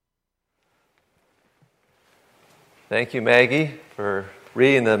Thank you, Maggie, for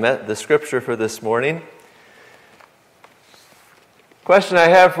reading the scripture for this morning. Question I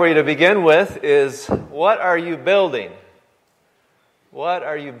have for you to begin with is, what are you building? What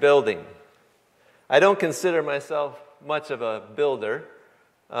are you building? I don't consider myself much of a builder.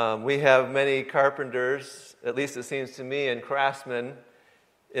 We have many carpenters, at least it seems to me, and craftsmen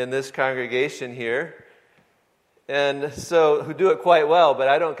in this congregation here, and so who do it quite well, but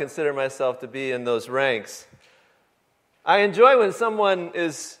I don't consider myself to be in those ranks. I enjoy when someone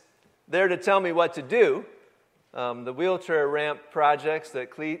is there to tell me what to do. The wheelchair ramp projects that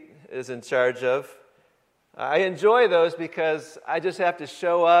Cleet is in charge of, I enjoy those because I just have to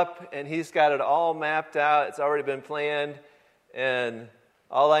show up and he's got it all mapped out. It's already been planned, and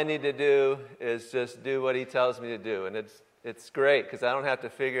all I need to do is just do what he tells me to do. And it's great because I don't have to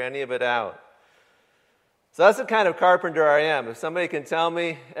figure any of it out. So that's the kind of carpenter I am. If somebody can tell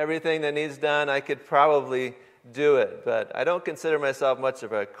me everything that needs done, I could probably do it. But I don't consider myself much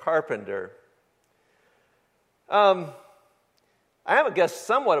of a carpenter. I am, I guess,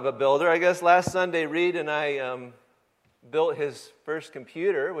 somewhat of a builder. I guess last Sunday, Reed and I built his first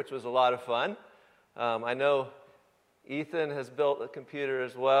computer, which was a lot of fun. I know Ethan has built a computer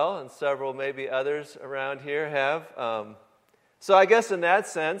as well, and several, maybe others around here have. So I guess in that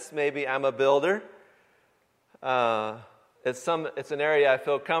sense, maybe I'm a builder. It's an area I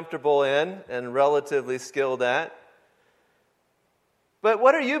feel comfortable in and relatively skilled at. But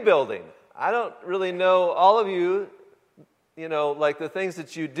what are you building? I don't really know all of you, like the things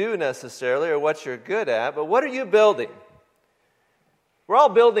that you do necessarily or what you're good at, but what are you building? We're all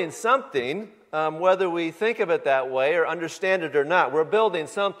building something, whether we think of it that way or understand it or not. We're building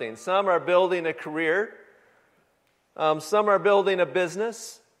something. Some are building a career. Some are building a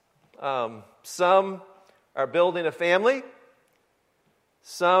business. Some are building a family.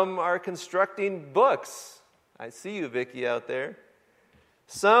 Some are constructing books. I see you, Vicki, out there.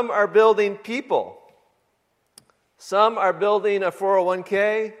 Some are building people. Some are building a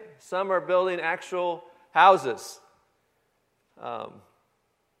 401k. Some are building actual houses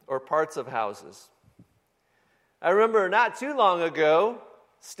or parts of houses. I remember not too long ago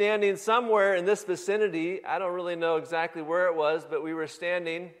standing somewhere in this vicinity. I don't really know exactly where it was, but we were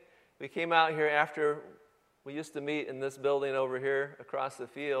standing. We came out here after we used to meet in this building over here across the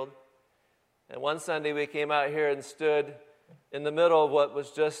field. And one Sunday we came out here and stood in the middle of what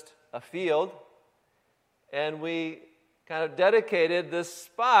was just a field. And we kind of dedicated this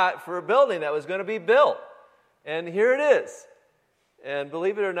spot for a building that was going to be built. And here it is. And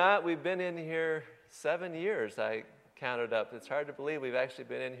believe it or not, we've been in here 7 years, I counted up. It's hard to believe we've actually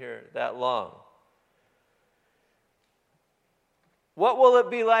been in here that long. What will it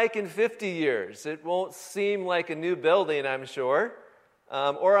be like in 50 years? It won't seem like a new building, I'm sure.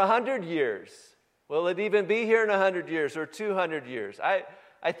 Or 100 years. Will it even be here in 100 years or 200 years? I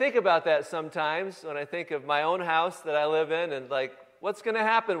think about that sometimes when I think of my own house that I live in and what's going to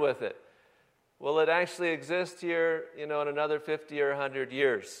happen with it? Will it actually exist here, in another 50 or 100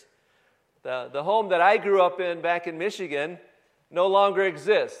 years? The home that I grew up in back in Michigan no longer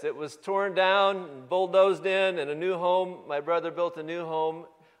exists. It was torn down and bulldozed in, and a new home, my brother built a new home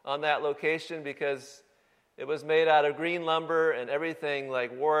on that location because it was made out of green lumber and everything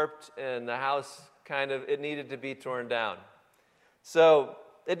warped, and the house it needed to be torn down. So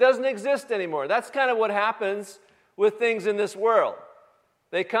it doesn't exist anymore. That's kind of what happens with things in this world.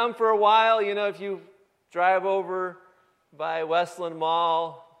 They come for a while. If you drive over by Westland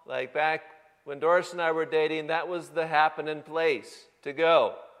Mall, back when Doris and I were dating, that was the happening place to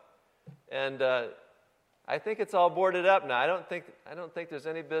go. And I think it's all boarded up now. I don't think there's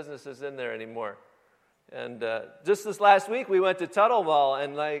any businesses in there anymore. And just this last week, we went to Tuttle Mall,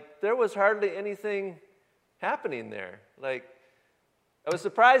 and there was hardly anything happening there. It was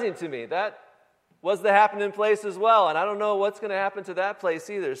surprising to me. That was the happening place as well, and I don't know what's going to happen to that place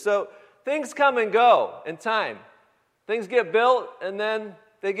either. So things come and go in time. Things get built, and then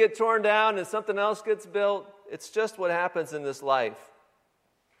they get torn down, and something else gets built. It's just what happens in this life.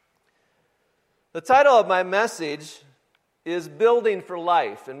 The title of my message is Building for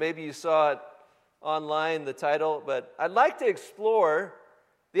Life, and maybe you saw it online, the title, but I'd like to explore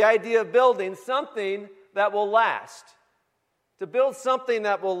the idea of building something that will last. To build something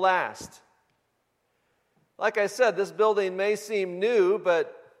that will last. Like I said, this building may seem new,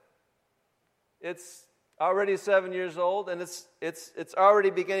 but it's already 7 years old, and it's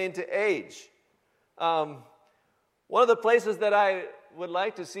already beginning to age. One of the places that I would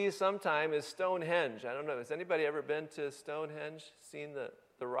like to see sometime is Stonehenge. I don't know, has anybody ever been to Stonehenge? Seen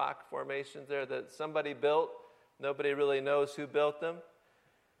the rock formations there that somebody built? Nobody really knows who built them.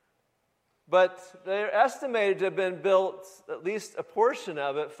 But they're estimated to have been built, at least a portion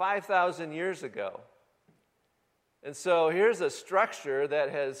of it, 5,000 years ago. And so here's a structure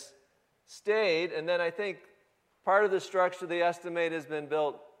that has stayed, and then I think part of the structure they estimate has been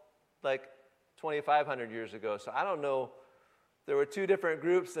built like 2,500 years ago. So I don't know. There were two different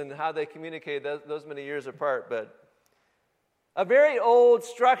groups and how they communicated those many years apart, but a very old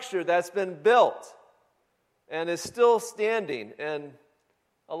structure that's been built and is still standing, and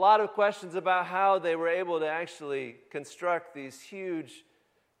a lot of questions about how they were able to actually construct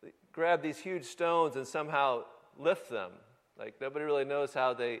grab these huge stones and somehow lift them. Like, nobody really knows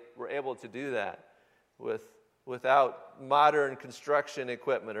how they were able to do that without modern construction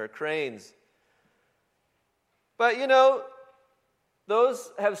equipment or cranes. But,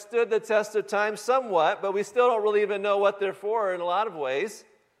 those have stood the test of time somewhat, but we still don't really even know what they're for in a lot of ways.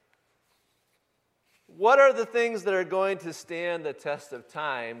 What are the things that are going to stand the test of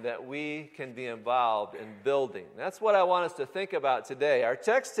time that we can be involved in building? That's what I want us to think about today. Our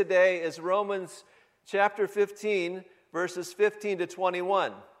text today is Romans chapter 15, verses 15 to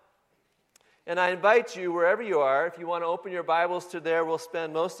 21. And I invite you, wherever you are, if you want to open your Bibles to there, we'll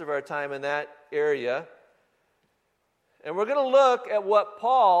spend most of our time in that area. And we're going to look at what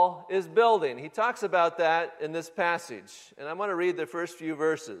Paul is building. He talks about that in this passage. And I'm going to read the first few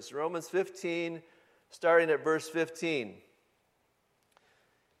verses. Romans 15, starting at verse 15.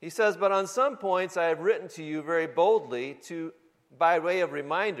 He says, "But on some points I have written to you very boldly by way of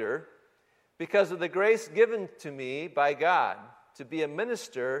reminder, because of the grace given to me by God, to be a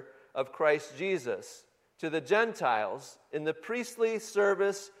minister of Christ Jesus, to the Gentiles in the priestly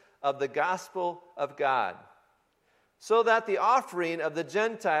service of the gospel of God, so that the offering of the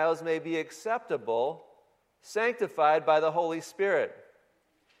Gentiles may be acceptable, sanctified by the Holy Spirit.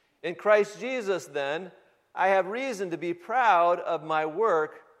 In Christ Jesus, then, I have reason to be proud of my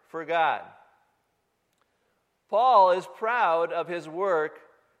work for God." Paul is proud of his work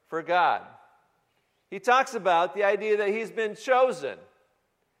for God. He talks about the idea that he's been chosen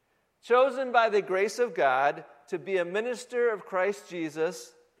by the grace of God to be a minister of Christ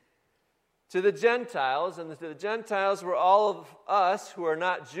Jesus to the Gentiles, and the Gentiles were all of us who are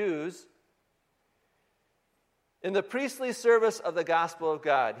not Jews, in the priestly service of the gospel of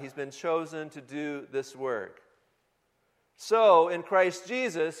God. He's been chosen to do this work. So, in Christ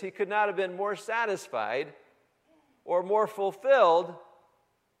Jesus, he could not have been more satisfied or more fulfilled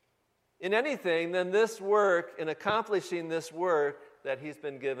in anything than this work, in accomplishing this work that he's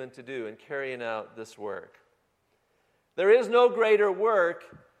been given to do, and carrying out this work. There is no greater work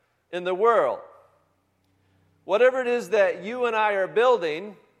in the world. Whatever it is that you and I are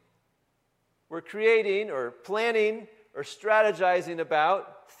building, we're creating or planning or strategizing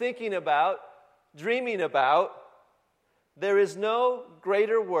about, thinking about, dreaming about, there is no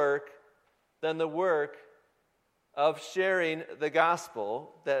greater work than the work of sharing the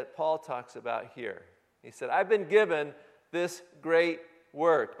gospel that Paul talks about here. He said, I've been given this great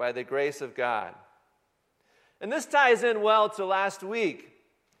work by the grace of God. And this ties in well to last week.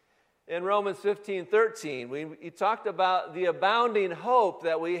 In Romans 15:13, he talked about the abounding hope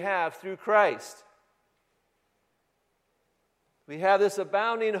that we have through Christ. We have this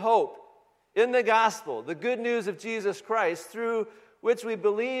abounding hope in the gospel, the good news of Jesus Christ, through which we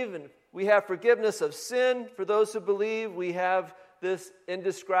believe, and we have forgiveness of sin. For those who believe, we have this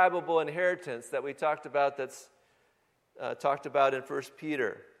indescribable inheritance that we talked about, that's talked about in 1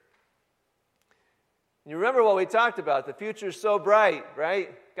 Peter. You remember what we talked about. The future's so bright,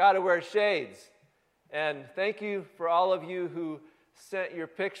 right? Got to wear shades. And thank you for all of you who sent your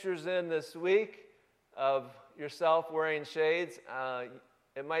pictures in this week of yourself wearing shades.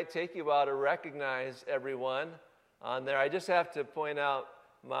 It might take you a while to recognize everyone on there. I just have to point out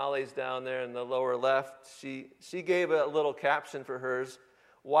Molly's down there in the lower left. She gave a little caption for hers.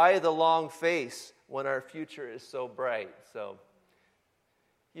 Why the long face when our future is so bright? So,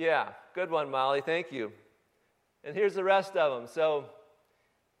 yeah, good one, Molly. Thank you. And here's the rest of them. So,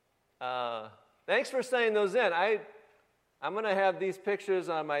 thanks for sending those in. I'm going to have these pictures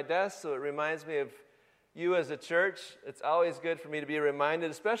on my desk so it reminds me of you as a church. It's always good for me to be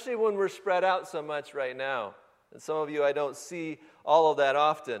reminded, especially when we're spread out so much right now. And some of you I don't see all of that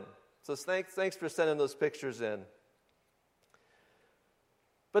often. So thanks for sending those pictures in.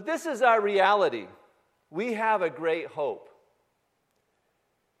 But this is our reality. We have a great hope.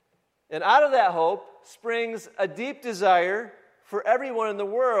 And out of that hope springs a deep desire for everyone in the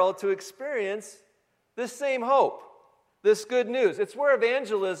world to experience this same hope, this good news. It's where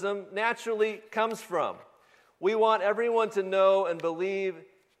evangelism naturally comes from. We want everyone to know and believe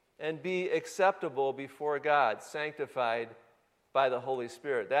and be acceptable before God, sanctified by the Holy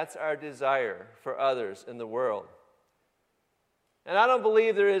Spirit. That's our desire for others in the world. And I don't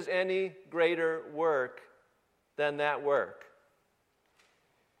believe there is any greater work than that work.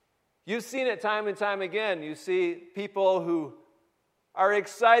 You've seen it time and time again. You see people who are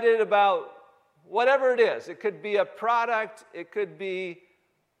excited about whatever it is. It could be a product. It could be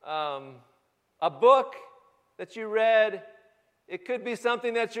a book that you read. It could be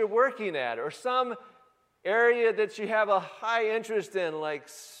something that you're working at or some area that you have a high interest in, like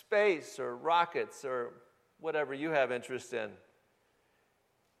space or rockets or whatever you have interest in.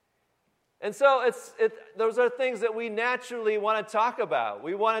 And so those are things that we naturally want to talk about.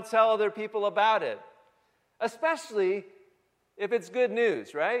 We want to tell other people about it, especially if it's good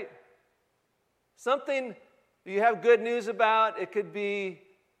news, right? Something you have good news about. It could be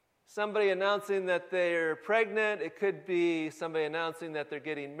somebody announcing that they're pregnant. It could be somebody announcing that they're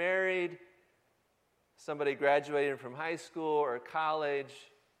getting married, somebody graduating from high school or college.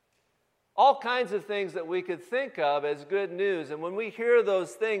 All kinds of things that we could think of as good news. And when we hear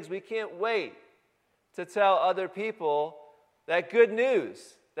those things, we can't wait to tell other people that good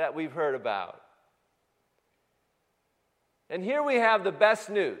news that we've heard about. And here we have the best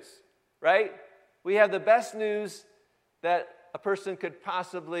news, right? We have the best news that a person could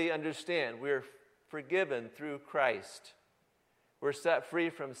possibly understand. We're forgiven through Christ. We're set free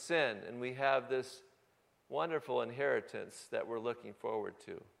from sin, and we have this wonderful inheritance that we're looking forward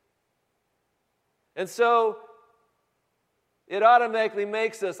to. And so, it automatically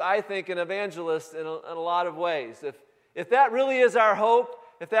makes us, I think, an evangelist in a lot of ways. If that really is our hope,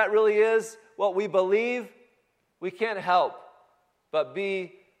 if that really is what we believe, we can't help but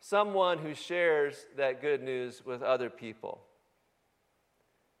be someone who shares that good news with other people.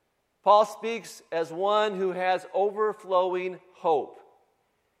 Paul speaks as one who has overflowing hope.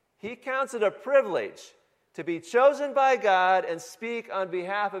 He counts it a privilege to be chosen by God and speak on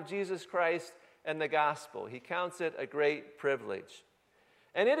behalf of Jesus Christ and the gospel. He counts it a great privilege.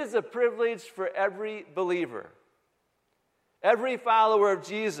 And it is a privilege for every believer, every follower of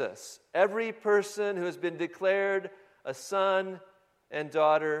Jesus, every person who has been declared a son and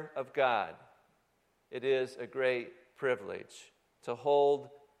daughter of God. It is a great privilege to hold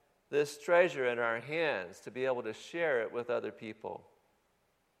this treasure in our hands, to be able to share it with other people.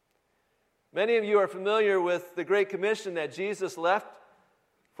 Many of you are familiar with the Great Commission that Jesus left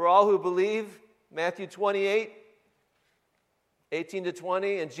for all who believe. Matthew 28, 18 to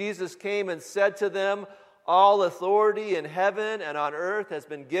 20, and Jesus came and said to them, "All authority in heaven and on earth has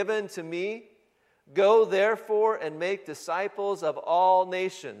been given to me. Go therefore and make disciples of all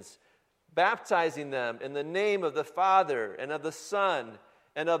nations, baptizing them in the name of the Father and of the Son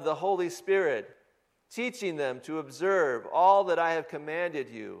and of the Holy Spirit, teaching them to observe all that I have commanded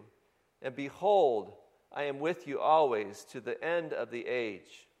you. And behold, I am with you always to the end of the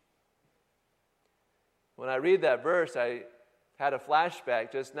age." When I read that verse, I had a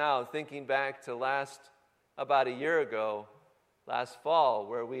flashback just now, thinking back to about a year ago, last fall,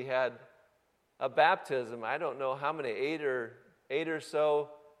 where we had a baptism. I don't know how many, eight or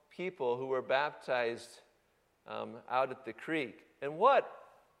so people who were baptized out at the creek. And what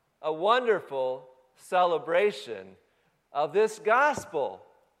a wonderful celebration of this gospel,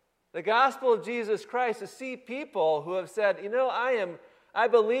 the gospel of Jesus Christ, to see people who have said, I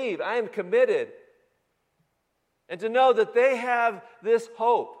believe, I am committed. And to know that they have this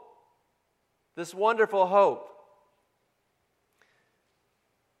hope, this wonderful hope.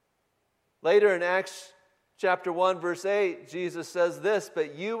 Later in Acts chapter 1, verse 8, Jesus says this,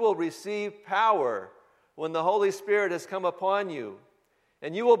 "But you will receive power when the Holy Spirit has come upon you,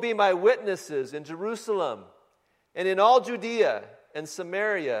 and you will be my witnesses in Jerusalem and in all Judea and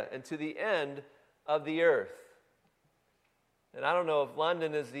Samaria and to the end of the earth." And I don't know if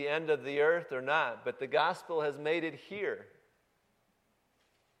London is the end of the earth or not, but the gospel has made it here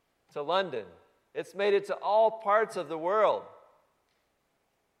to London. It's made it to all parts of the world.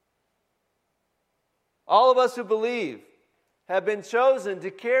 All of us who believe have been chosen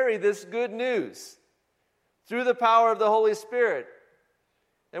to carry this good news through the power of the Holy Spirit.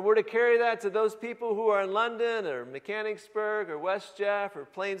 And we're to carry that to those people who are in London or Mechanicsburg or West Jeff or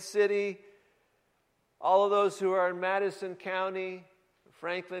Plain City, all of those who are in Madison County,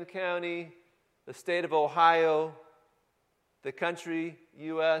 Franklin County, the state of Ohio, the country,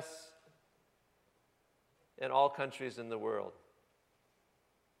 U.S., and all countries in the world.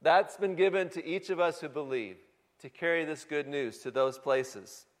 That's been given to each of us who believe, to carry this good news to those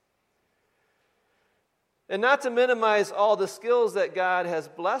places. And not to minimize all the skills that God has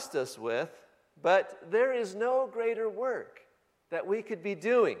blessed us with, but there is no greater work that we could be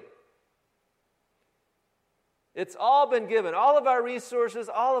doing. It's all been given. All of our resources,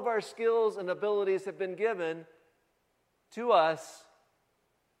 all of our skills and abilities have been given to us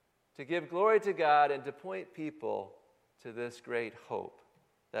to give glory to God and to point people to this great hope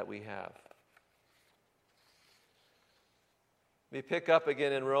that we have. We pick up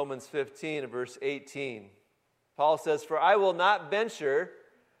again in Romans 15 and verse 18. Paul says, "For I will not venture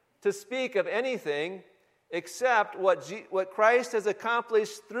to speak of anything except what Christ has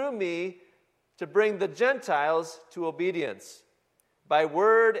accomplished through me to bring the Gentiles to obedience, by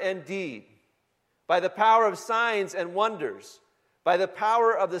word and deed, by the power of signs and wonders, by the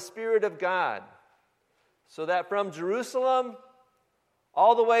power of the Spirit of God, so that from Jerusalem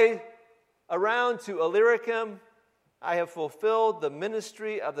all the way around to Illyricum, I have fulfilled the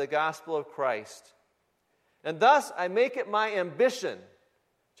ministry of the gospel of Christ. And thus I make it my ambition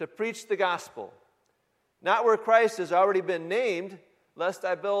to preach the gospel, not where Christ has already been named, lest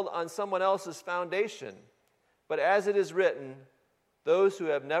I build on someone else's foundation. But as it is written, those who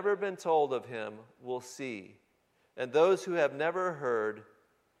have never been told of him will see, and those who have never heard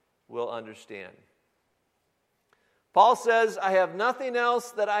will understand." Paul says, I have nothing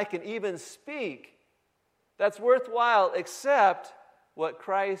else that I can even speak that's worthwhile except what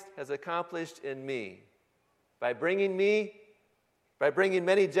Christ has accomplished in me. By bringing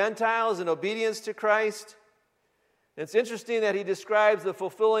many Gentiles in obedience to Christ. It's interesting that he describes the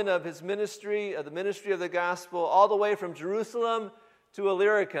fulfilling of his ministry, of the ministry of the gospel, all the way from Jerusalem to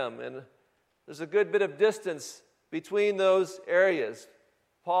Illyricum. And there's a good bit of distance between those areas.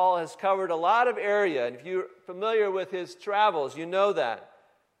 Paul has covered a lot of area, and if you're familiar with his travels, you know that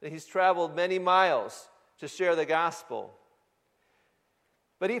he's traveled many miles to share the gospel.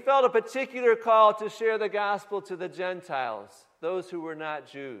 But he felt a particular call to share the gospel to the Gentiles, those who were not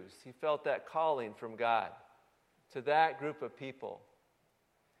Jews. He felt that calling from God to that group of people.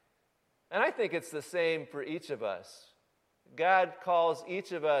 And I think it's the same for each of us. God calls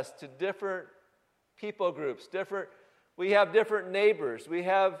each of us to different people groups, we have different neighbors, we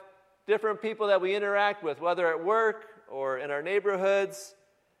have different people that we interact with, whether at work or in our neighborhoods,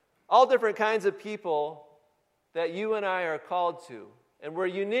 all different kinds of people that you and I are called to. And we're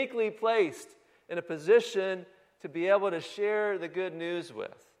uniquely placed in a position to be able to share the good news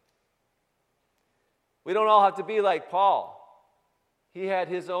with. We don't all have to be like Paul. He had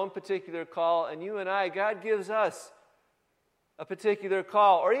his own particular call, and you and I, God gives us a particular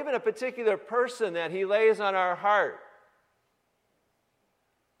call, or even a particular person that he lays on our heart,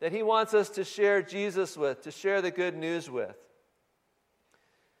 that he wants us to share Jesus with, to share the good news with.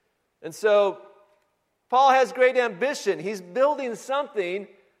 And so, Paul has great ambition. He's building something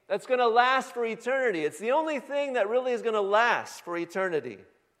that's going to last for eternity. It's the only thing that really is going to last for eternity.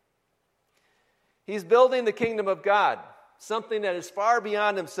 He's building the kingdom of God, something that is far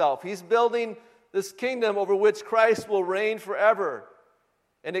beyond himself. He's building this kingdom over which Christ will reign forever.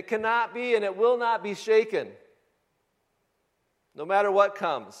 And it cannot be and it will not be shaken, no matter what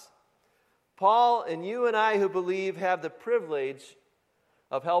comes. Paul and you and I who believe have the privilege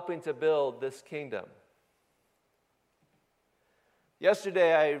of helping to build this kingdom.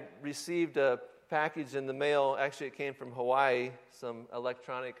 Yesterday I received a package in the mail. Actually, it came from Hawaii, some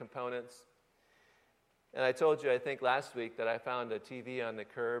electronic components. And I told you, I think last week, that I found a TV on the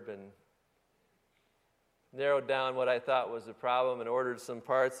curb and narrowed down what I thought was the problem and ordered some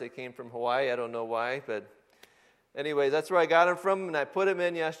parts. They came from Hawaii. I don't know why, but anyway, that's where I got them from, and I put them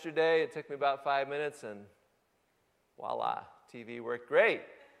in yesterday. It took me about 5 minutes, and voila, TV worked great.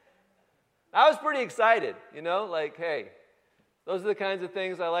 I was pretty excited, like, hey, those are the kinds of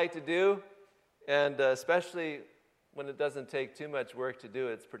things I like to do, and especially when it doesn't take too much work to do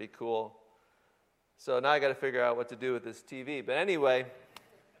it, it's pretty cool. So now I got to figure out what to do with this TV. But anyway,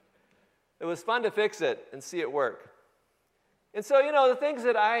 it was fun to fix it and see it work. And so, the things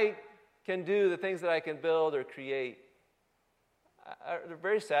that I can do, the things that I can build or create, they're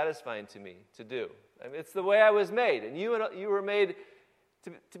very satisfying to me to do. I mean, it's the way I was made, and you were made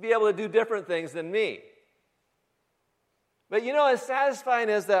to be able to do different things than me. But as satisfying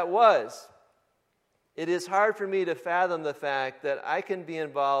as that was, it is hard for me to fathom the fact that I can be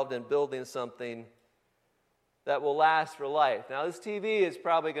involved in building something that will last for life. Now, this TV is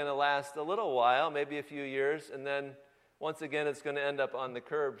probably going to last a little while, maybe a few years, and then once again it's going to end up on the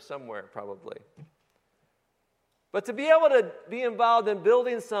curb somewhere probably. But to be able to be involved in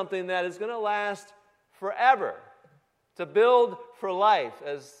building something that is going to last forever, to build for life,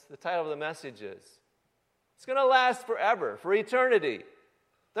 as the title of the message is, it's going to last forever, for eternity.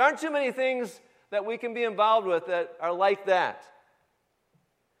 There aren't too many things that we can be involved with that are like that.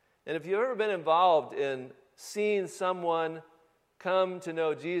 And if you've ever been involved in seeing someone come to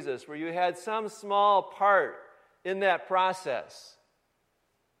know Jesus, where you had some small part in that process.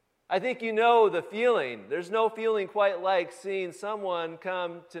 I think you know the feeling. There's no feeling quite like seeing someone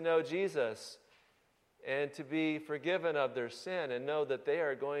come to know Jesus and to be forgiven of their sin and know that they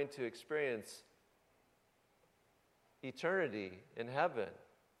are going to experience eternity in heaven.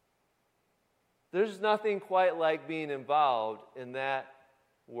 There's nothing quite like being involved in that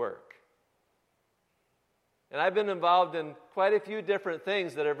work. And I've been involved in quite a few different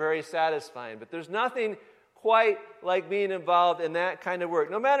things that are very satisfying, but there's nothing quite like being involved in that kind of work,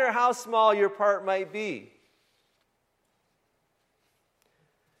 no matter how small your part might be.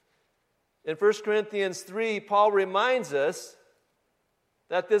 In 1 Corinthians 3, Paul reminds us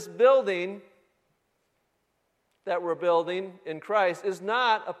that this building that we're building in Christ is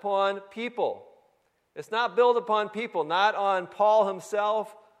not upon people. It's not built upon people, not on Paul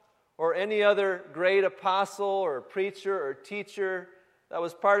himself or any other great apostle or preacher or teacher. That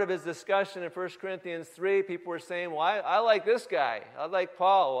was part of his discussion in 1 Corinthians 3. People were saying, well, I like this guy. I like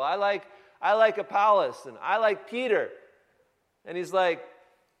Paul. Well, I like Apollos, and I like Peter. And he's like,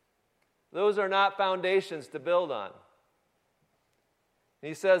 those are not foundations to build on. And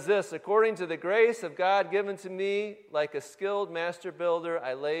he says this, according to the grace of God given to me, like a skilled master builder,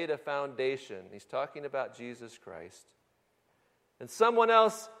 I laid a foundation. He's talking about Jesus Christ. And someone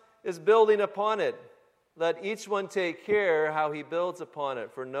else is building upon it. Let each one take care how he builds upon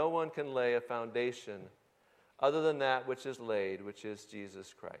it, for no one can lay a foundation other than that which is laid, which is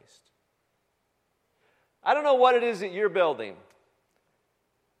Jesus Christ. I don't know what it is that you're building.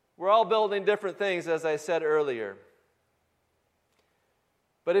 We're all building different things, as I said earlier.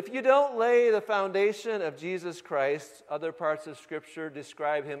 But if you don't lay the foundation of Jesus Christ, other parts of Scripture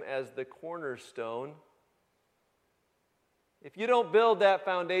describe him as the cornerstone. If you don't build that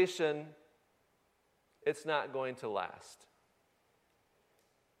foundation, it's not going to last.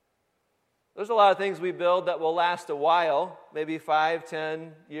 There's a lot of things we build that will last a while, maybe 5,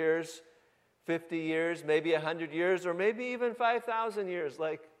 10 years, 50 years, maybe 100 years, or maybe even 5,000 years,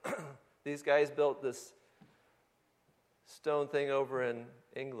 like these guys built this stone thing over in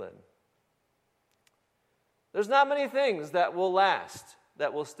England. There's not many things that will last,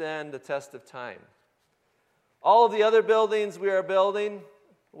 that will stand the test of time. All of the other buildings we are building,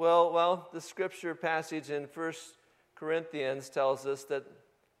 well, the scripture passage in 1 Corinthians tells us that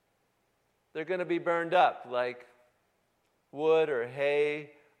they're going to be burned up like wood or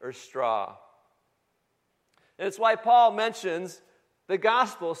hay or straw. And it's why Paul mentions the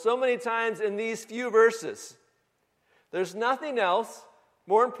gospel so many times in these few verses. There's nothing else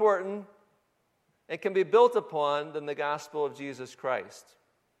more important and can be built upon than the gospel of Jesus Christ.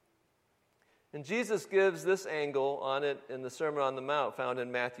 And Jesus gives this angle on it in the Sermon on the Mount found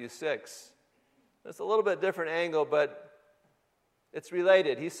in Matthew 6. It's a little bit different angle, but it's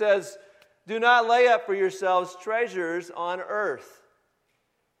related. He says, do not lay up for yourselves treasures on earth,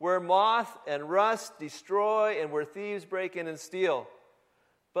 where moth and rust destroy and where thieves break in and steal.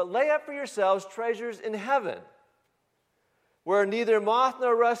 But lay up for yourselves treasures in heaven, where neither moth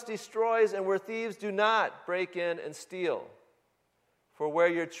nor rust destroys and where thieves do not break in and steal. For where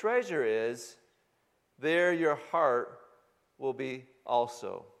your treasure is, there your heart will be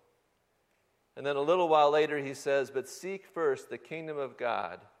also. And then a little while later he says, but seek first the kingdom of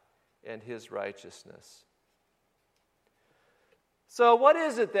God and his righteousness. So what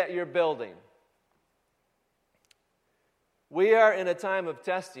is it that you're building? We are in a time of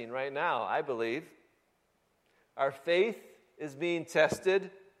testing right now, I believe. Our faith is being tested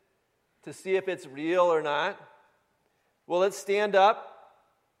to see if it's real or not. Will it stand up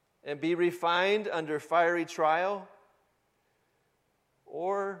and be refined under fiery trial?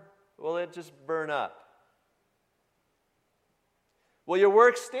 Or will it just burn up? Will your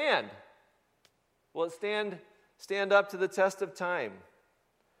work stand? Will it stand up to the test of time?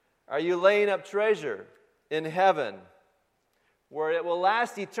 Are you laying up treasure in heaven where it will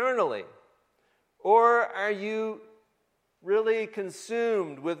last eternally? Or are you really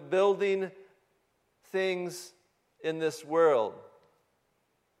consumed with building things in this world?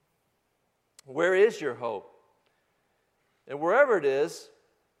 Where is your hope? And wherever it is,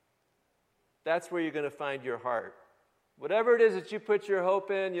 that's where you're going to find your heart. Whatever it is that you put your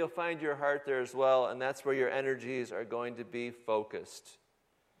hope in, you'll find your heart there as well, and that's where your energies are going to be focused.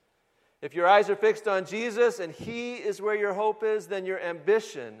 If your eyes are fixed on Jesus and he is where your hope is, then your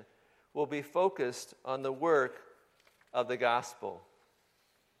ambition will be focused on the work of the gospel.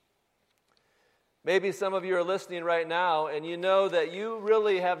 Maybe some of you are listening right now and you know that you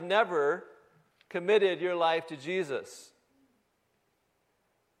really have never committed your life to Jesus.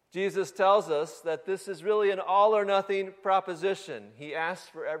 Jesus tells us that this is really an all or nothing proposition. He asks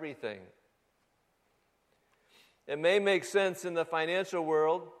for everything. It may make sense in the financial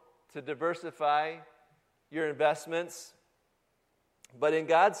world to diversify your investments, but in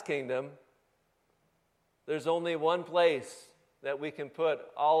God's kingdom, there's only one place that we can put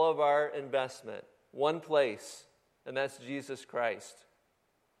all of our investment. One place, and that's Jesus Christ.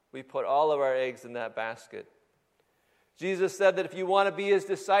 We put all of our eggs in that basket. Jesus said that if you want to be his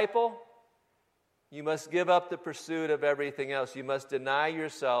disciple, you must give up the pursuit of everything else. You must deny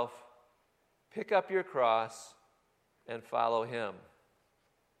yourself, pick up your cross, and follow him.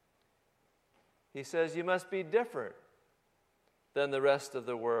 He says you must be different than the rest of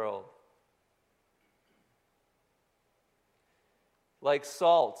the world. Like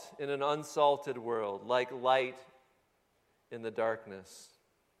salt in an unsalted world, like light in the darkness.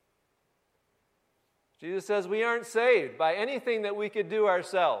 Jesus says we aren't saved by anything that we could do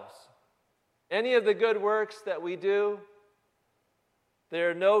ourselves. Any of the good works that we do,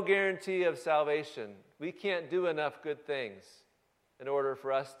 they're no guarantee of salvation. We can't do enough good things in order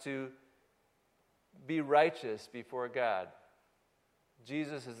for us to be righteous before God.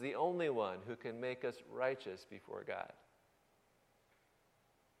 Jesus is the only one who can make us righteous before God.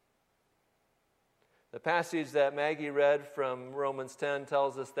 The passage that Maggie read from Romans 10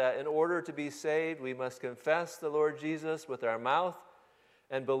 tells us that in order to be saved, we must confess the Lord Jesus with our mouth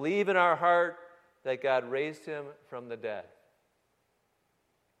and believe in our heart that God raised him from the dead.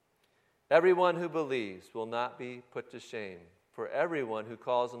 Everyone who believes will not be put to shame, for everyone who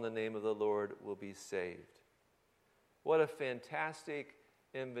calls on the name of the Lord will be saved. What a fantastic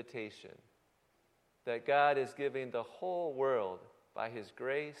invitation that God is giving the whole world by his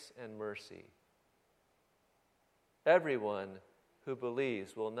grace and mercy. Everyone who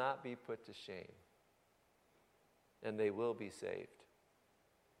believes will not be put to shame, and they will be saved.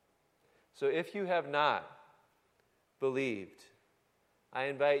 So if you have not believed, I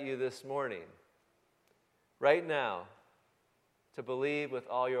invite you this morning, right now, to believe with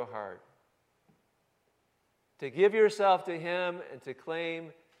all your heart, to give yourself to him and to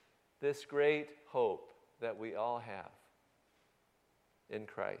claim this great hope that we all have in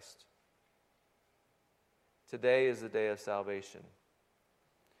Christ. Today is the day of salvation.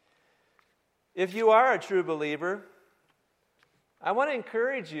 If you are a true believer, I want to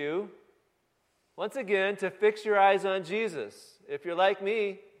encourage you, once again, to fix your eyes on Jesus. If you're like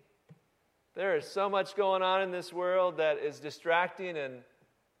me, there is so much going on in this world that is distracting, and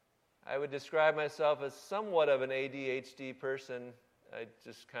I would describe myself as somewhat of an ADHD person. I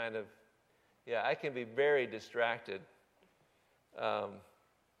just kind of, I can be very distracted.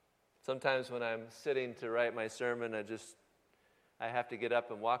 Sometimes when I'm sitting to write my sermon, I have to get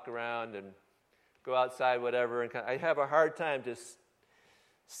up and walk around and go outside, whatever. And I have a hard time just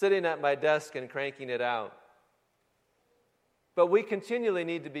sitting at my desk and cranking it out. But we continually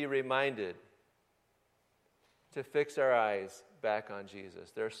need to be reminded to fix our eyes back on Jesus.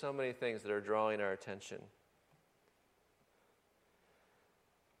 There are so many things that are drawing our attention.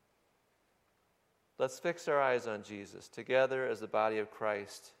 Let's fix our eyes on Jesus together as the body of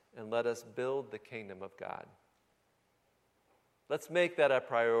Christ, and let us build the kingdom of God. Let's make that a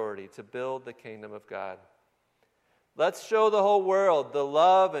priority, to build the kingdom of God. Let's show the whole world the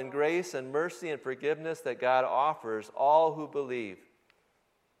love and grace and mercy and forgiveness that God offers all who believe.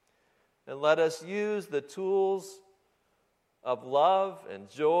 And let us use the tools of love and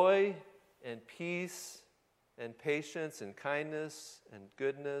joy and peace and patience and kindness and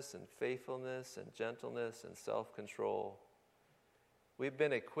goodness and faithfulness and gentleness and self-control. We've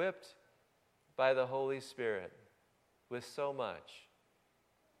been equipped by the Holy Spirit with so much.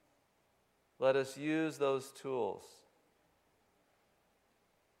 Let us use those tools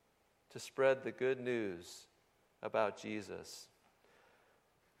to spread the good news about Jesus.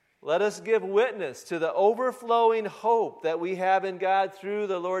 Let us give witness to the overflowing hope that we have in God through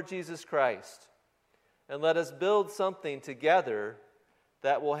the Lord Jesus Christ. And let us build something together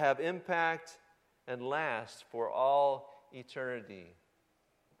that will have impact and last for all eternity.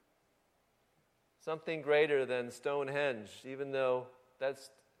 Something greater than Stonehenge, even though that's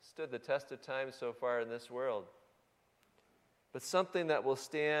stood the test of time so far in this world. But something that will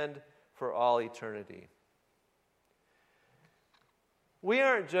stand for all eternity. We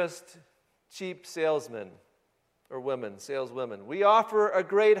aren't just cheap salesmen or women, saleswomen. We offer a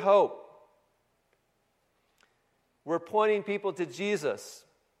great hope. We're pointing people to Jesus.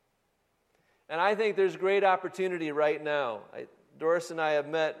 And I think there's great opportunity right now. Doris and I have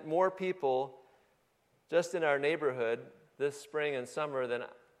met more people just in our neighborhood this spring and summer than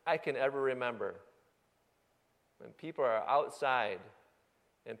I can ever remember. When people are outside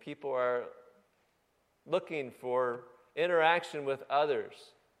and people are looking for interaction with others.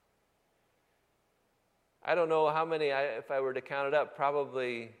 I don't know how many, if I were to count it up,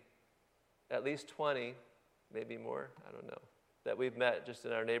 probably at least 20, maybe more, I don't know, that we've met just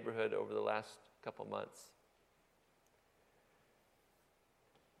in our neighborhood over the last couple months.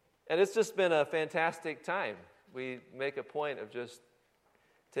 And it's just been a fantastic time. We make a point of just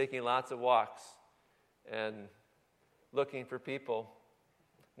taking lots of walks and looking for people,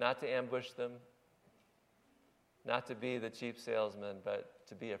 not to ambush them, not to be the cheap salesman, but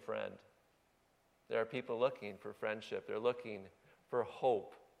to be a friend. There are people looking for friendship. They're looking for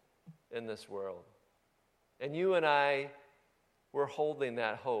hope in this world. And you and I, we're holding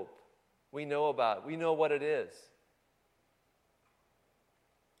that hope. We know about it. We know what it is.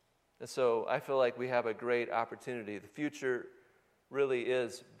 And so I feel like we have a great opportunity. The future really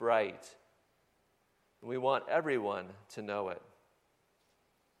is bright. We want everyone to know it.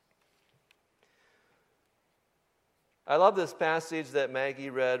 I love this passage that Maggie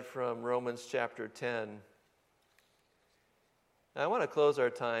read from Romans chapter 10. And I want to close our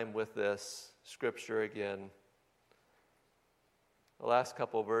time with this scripture again. The last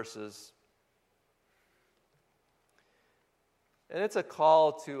couple verses. And it's a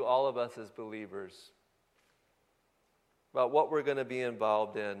call to all of us as believers about what we're going to be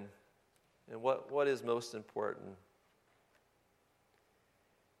involved in and what is most important.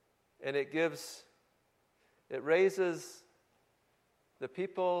 And it raises the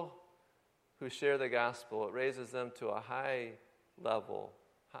people who share the gospel, it raises them to a high level,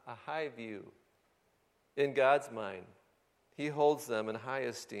 a high view. In God's mind, He holds them in high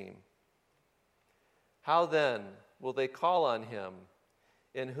esteem. How then will they call on Him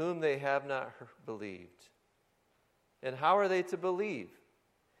in whom they have not believed? And how are they to believe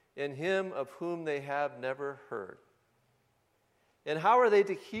in Him of whom they have never heard? And how are they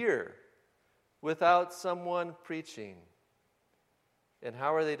to hear without someone preaching? And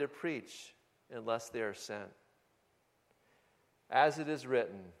how are they to preach unless they are sent? As it is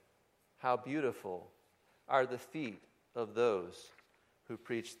written, how beautiful are the feet of those who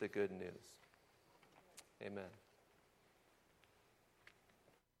preach the good news. Amen.